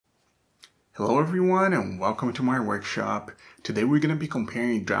Hello everyone and welcome to my workshop. Today we're going to be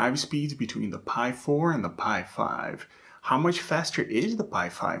comparing drive speeds between the Pi 4 and the Pi 5. How much faster is the Pi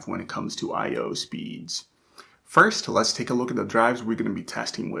 5 when it comes to I/O speeds? First, let's take a look at the drives we're going to be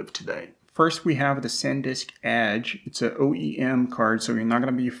testing with today. First, we have the SanDisk Edge. It's an OEM card, so you're not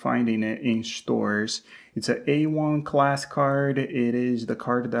going to be finding it in stores. It's an A1 class card. It is the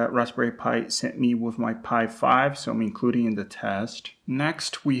card that Raspberry Pi sent me with my Pi 5, so I'm including in the test.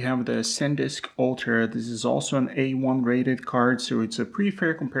 Next, we have the SanDisk Ultra. This is also an A1 rated card, so it's a pretty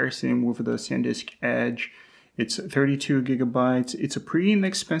fair comparison with the SanDisk Edge. It's 32 gigabytes. It's a pretty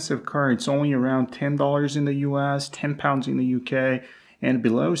inexpensive card. It's only around $10 in the US, £10 in the UK, and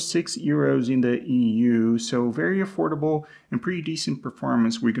below €6 in the EU, so very affordable and pretty decent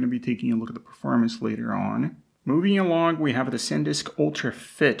performance. We're going to be taking a look at the performance later on. Moving along, we have the SanDisk Ultra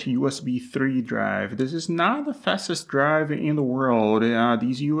Fit USB 3 drive. This is not the fastest drive in the world.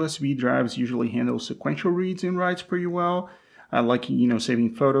 These USB drives usually handle sequential reads and writes pretty well, like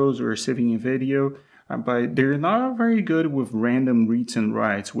saving photos or saving a video. But they're not very good with random reads and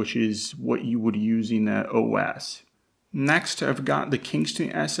writes, which is what you would use in OS. Next, I've got the Kingston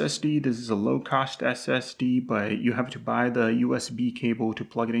SSD. This is a low-cost SSD, but you have to buy the USB cable to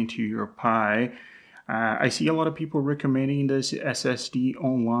plug it into your Pi. I see a lot of people recommending this SSD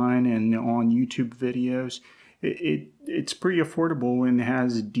online and on YouTube videos. It's pretty affordable and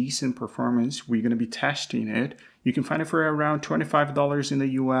has decent performance. We're going to be testing it. You can find it for around $25 in the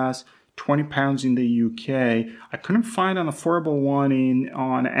US, £20 in the UK. I couldn't find an affordable one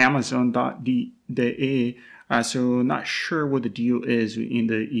on Amazon.de. So not sure what the deal is in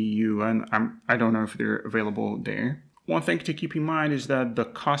the EU, and I don't know if they're available there. One thing to keep in mind is that the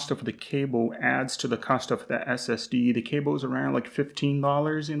cost of the cable adds to the cost of the SSD. The cable is around like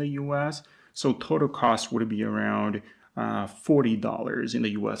 $15 in the US, so total cost would be around $40 in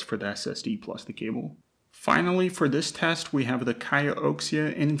the US for the SSD plus the cable. Finally, for this test, we have the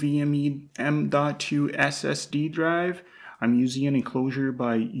Kioxia NVMe M.2 SSD drive. I'm using an enclosure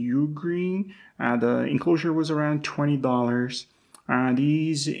by Ugreen. The enclosure was around $20.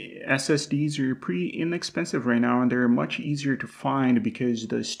 These SSDs are pretty inexpensive right now, and they're much easier to find because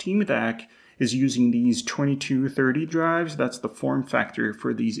the Steam Deck is using these 2230 drives. That's the form factor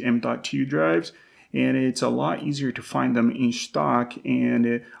for these M.2 drives, and it's a lot easier to find them in stock, and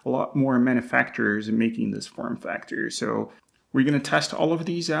a lot more manufacturers making this form factor. So we're going to test all of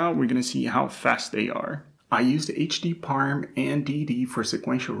these out. We're going to see how fast they are. I used HDPARM and DD for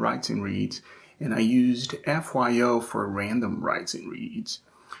sequential writes and reads, and I used FYO for random writes and reads.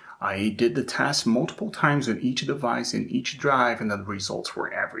 I did the test multiple times on each device and each drive, and the results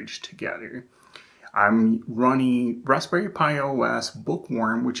were averaged together. I'm running Raspberry Pi OS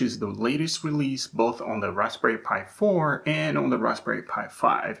Bookworm, which is the latest release both on the Raspberry Pi 4 and on the Raspberry Pi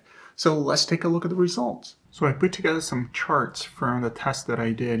 5. So let's take a look at the results. So I put together some charts from the test that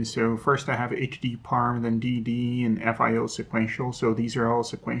I did. So first I have HDPARM, then DD, and FIO sequential. So these are all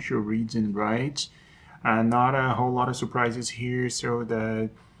sequential reads and writes. Not a whole lot of surprises here. So the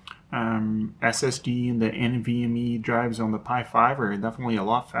SSD and the NVMe drives on the Pi 5 are definitely a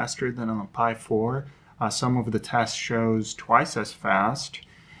lot faster than on the Pi 4. Some of the tests shows twice as fast.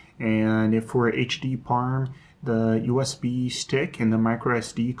 And if for HDPARM, the USB stick and the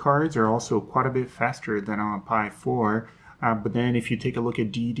microSD cards are also quite a bit faster than on a Pi 4. But then if you take a look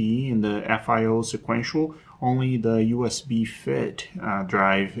at DD and the FIO sequential, only the USB Fit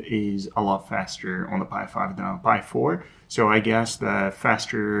drive is a lot faster on the Pi 5 than on the Pi 4. So I guess the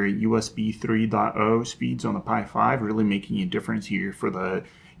faster USB 3.0 speeds on the Pi 5 really making a difference here for the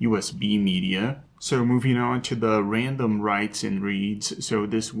USB media. So moving on to the random writes and reads. So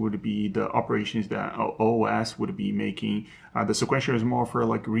this would be the operations that OS would be making. The sequential is more for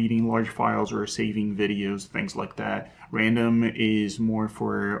like reading large files or saving videos, things like that. Random is more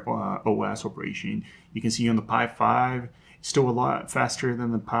for OS operation. You can see on the Pi 5, still a lot faster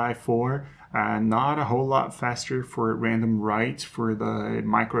than the Pi 4. Not a whole lot faster for random writes for the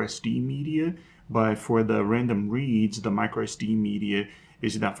microSD media, but for the random reads, the microSD media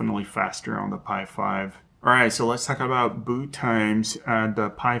is definitely faster on the Pi 5. Alright, so let's talk about boot times.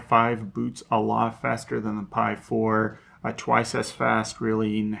 The Pi 5 boots a lot faster than the Pi 4, twice as fast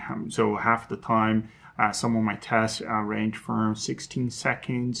really, so half the time. Some of my tests range from 16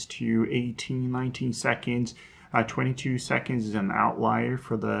 seconds to 18, 19 seconds. 22 seconds is an outlier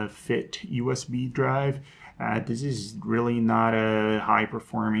for the Fit USB drive. This is really not a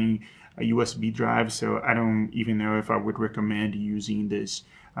high-performing USB drive, so I don't even know if I would recommend using this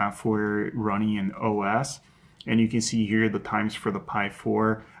for running an OS. And you can see here the times for the Pi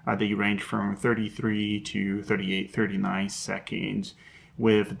 4, they range from 33 to 38, 39 seconds.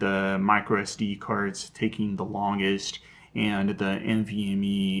 with the micro SD cards taking the longest and the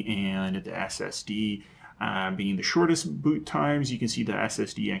NVMe and the SSD being the shortest boot times. You can see the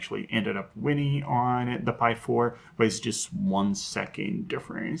SSD actually ended up winning on the Pi 4, but it's just 1 second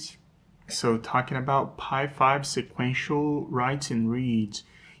difference. So talking about Pi 5 sequential writes and reads,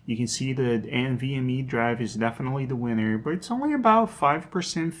 you can see the NVMe drive is definitely the winner, but it's only about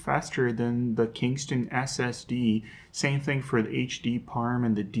 5% faster than the Kingston SSD. Same thing for the HD PARM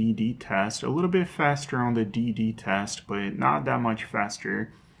and the DD test. A little bit faster on the DD test, but not that much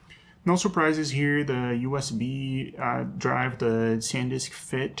faster. No surprises here. The USB drive, the SanDisk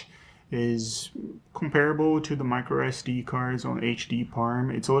Fit, is comparable to the micro SD cards on HD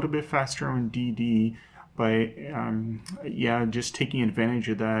PARM. It's a little bit faster on DD, but yeah, just taking advantage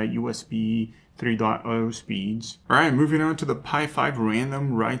of that USB 3.0 speeds. Alright, moving on to the Pi 5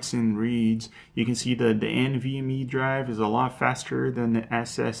 random writes and reads. You can see that the NVMe drive is a lot faster than the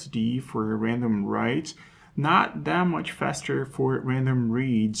SSD for random writes. Not that much faster for random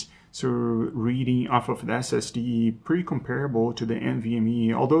reads. So reading off of the SSD, pretty comparable to the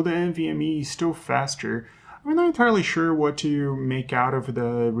NVMe, although the NVMe is still faster. I'm not entirely sure what to make out of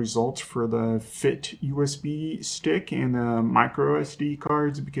the results for the Fit USB stick and the micro SD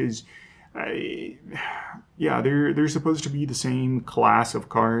cards, because yeah, they're supposed to be the same class of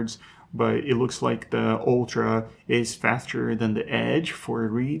cards, but it looks like the Ultra is faster than the Edge for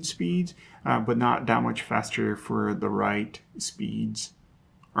read speeds, but not that much faster for the write speeds.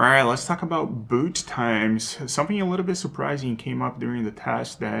 Alright, let's talk about boot times. Something a little bit surprising came up during the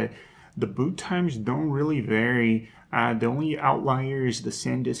test, that the boot times don't really vary. The only outlier is the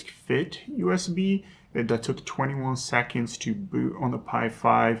SanDisk Fit USB that took 21 seconds to boot on the Pi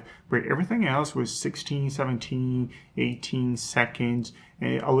 5, but everything else was 16, 17, 18 seconds.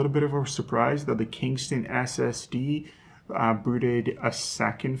 And a little bit of a surprise that the Kingston SSD booted a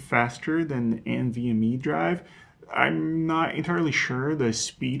second faster than the NVMe drive. I'm not entirely sure the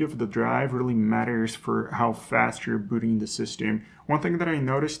speed of the drive really matters for how fast you're booting the system. One thing that I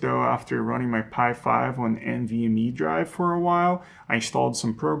noticed though, after running my Pi 5 on NVMe drive for a while, I installed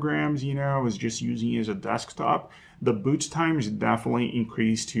some programs, I was just using it as a desktop. The boot times definitely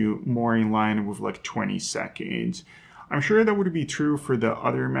increased to more in line with like 20 seconds. I'm sure that would be true for the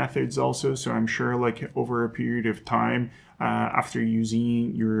other methods also, so I'm sure like over a period of time, after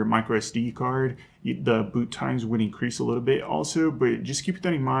using your micro SD card, the boot times would increase a little bit also, but just keep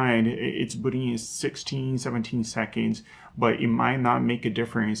that in mind. It's booting in 16, 17 seconds, but it might not make a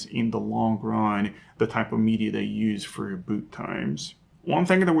difference in the long run, the type of media they use for boot times. One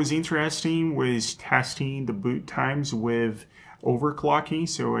thing that was interesting was testing the boot times with overclocking.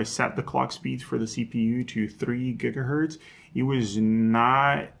 So I set the clock speeds for the CPU to 3 gigahertz. It was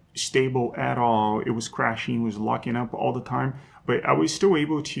not stable at all. It was crashing, it was locking up all the time, but I was still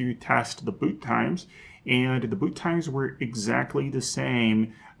able to test the boot times, and the boot times were exactly the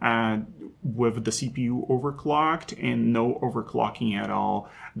same with the CPU overclocked and no overclocking at all.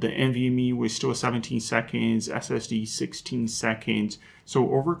 The NVMe was still 17 seconds, SSD 16 seconds. So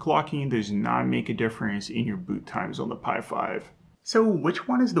overclocking does not make a difference in your boot times on the Pi 5. So which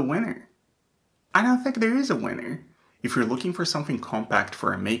one is the winner? I don't think there is a winner. If you're looking for something compact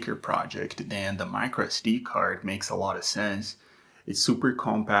for a maker project, then the micro SD card makes a lot of sense. It's super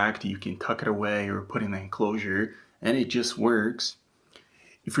compact, you can tuck it away or put in an enclosure, and it just works.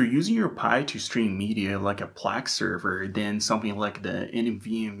 If you're using your Pi to stream media like a Plex server, then something like the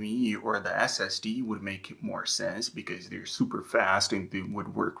NVMe or the SSD would make more sense because they're super fast and they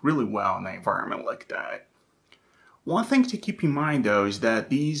would work really well in an environment like that. One thing to keep in mind though is that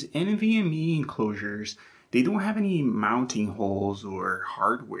these NVMe enclosures, they don't have any mounting holes or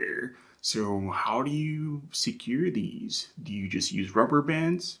hardware. So how do you secure these? Do you just use rubber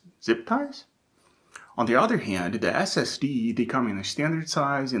bands, zip ties? On the other hand, the SSD, they come in a standard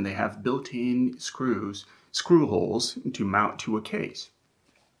size and they have built-in screw holes to mount to a case.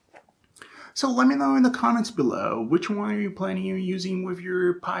 So let me know in the comments below, which one are you planning on using with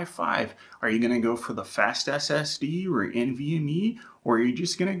your Pi 5? Are you going to go for the fast SSD or NVMe, or are you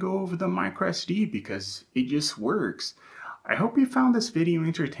just going to go over the micro SD because it just works? I hope you found this video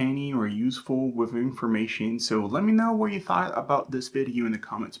entertaining or useful with information, so let me know what you thought about this video in the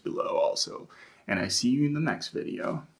comments below also. And I see you in the next video.